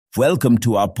Welcome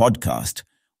to our podcast,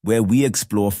 where we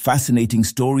explore fascinating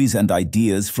stories and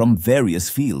ideas from various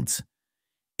fields.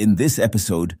 In this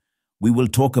episode, we will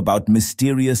talk about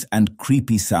mysterious and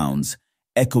creepy sounds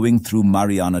echoing through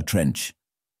Mariana Trench.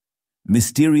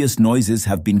 Mysterious noises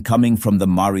have been coming from the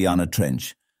Mariana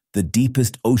Trench, the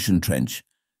deepest ocean trench,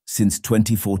 since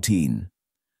 2014.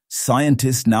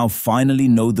 Scientists now finally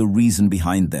know the reason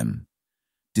behind them.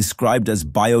 Described as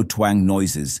biotwang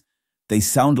noises, they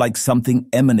sound like something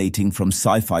emanating from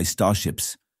sci-fi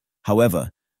starships. However,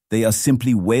 they are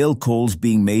simply whale calls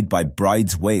being made by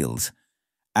Bryde's whales,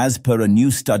 as per a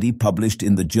new study published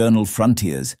in the journal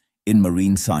Frontiers in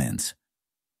Marine Science.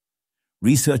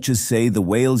 Researchers say the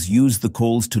whales use the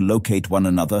calls to locate one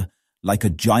another like a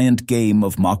giant game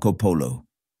of Marco Polo.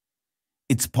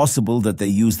 It's possible that they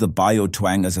use the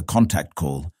biotwang as a contact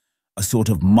call, a sort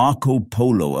of Marco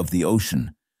Polo of the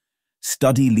ocean.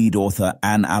 Study lead author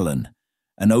Anne Allen,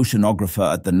 an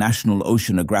oceanographer at the National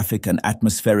Oceanographic and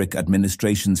Atmospheric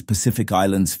Administration's Pacific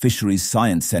Islands Fisheries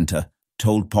Science Center,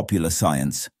 told Popular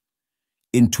Science.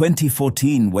 In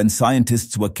 2014, when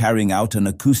scientists were carrying out an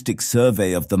acoustic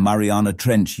survey of the Mariana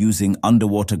Trench using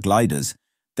underwater gliders,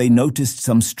 they noticed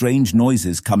some strange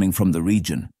noises coming from the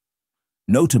region.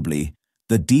 Notably,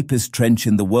 the deepest trench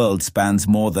in the world spans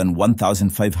more than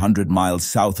 1,500 miles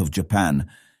south of Japan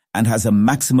and has a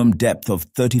maximum depth of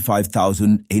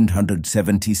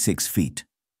 35,876 feet.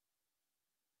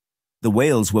 The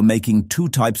whales were making two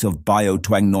types of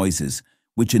biotwang noises,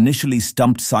 which initially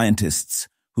stumped scientists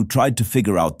who tried to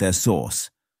figure out their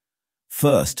source.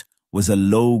 First was a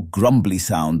low, grumbly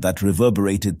sound that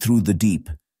reverberated through the deep.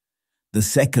 The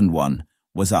second one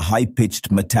was a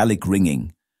high-pitched metallic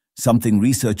ringing, something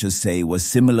researchers say was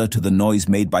similar to the noise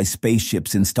made by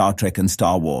spaceships in Star Trek and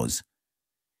Star Wars.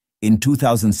 In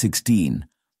 2016,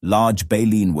 large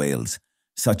baleen whales,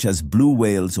 such as blue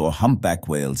whales or humpback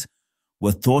whales,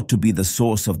 were thought to be the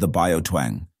source of the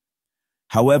biotwang.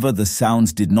 However, the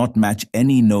sounds did not match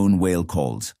any known whale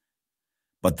calls.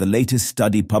 But the latest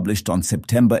study published on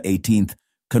September 18th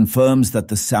confirms that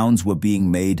the sounds were being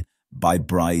made by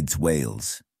Bryde's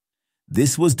whales.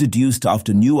 This was deduced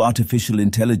after new artificial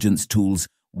intelligence tools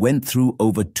went through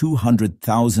over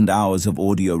 200,000 hours of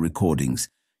audio recordings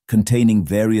containing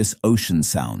various ocean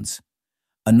sounds.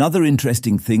 Another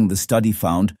interesting thing the study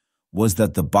found was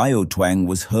that the biotwang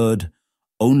was heard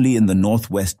only in the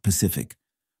Northwest Pacific.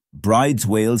 Bryde's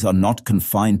whales are not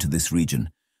confined to this region,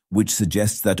 which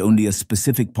suggests that only a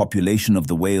specific population of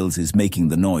the whales is making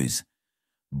the noise.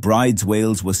 Bryde's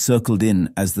whales were circled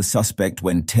in as the suspect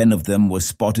when 10 of them were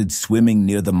spotted swimming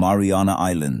near the Mariana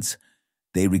Islands.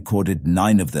 They recorded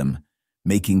 9 of them,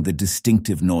 making the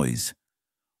distinctive noise.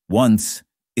 Once,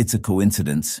 it's a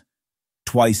coincidence.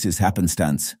 Twice is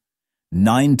happenstance.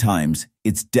 9 times,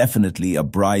 it's definitely a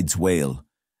Bryde's whale,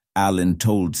 Allen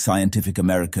told Scientific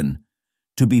American.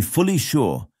 To be fully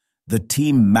sure, the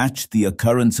team matched the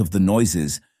occurrence of the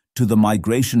noises to the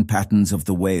migration patterns of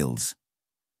the whales.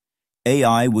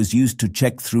 AI was used to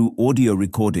check through audio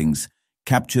recordings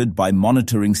captured by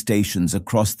monitoring stations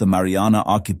across the Mariana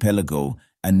Archipelago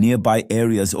and nearby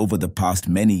areas over the past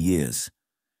many years.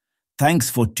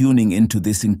 Thanks for tuning into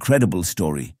this incredible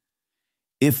story.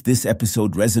 If this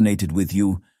episode resonated with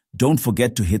you, don't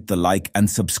forget to hit the like and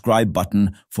subscribe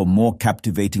button for more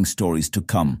captivating stories to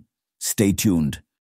come. Stay tuned.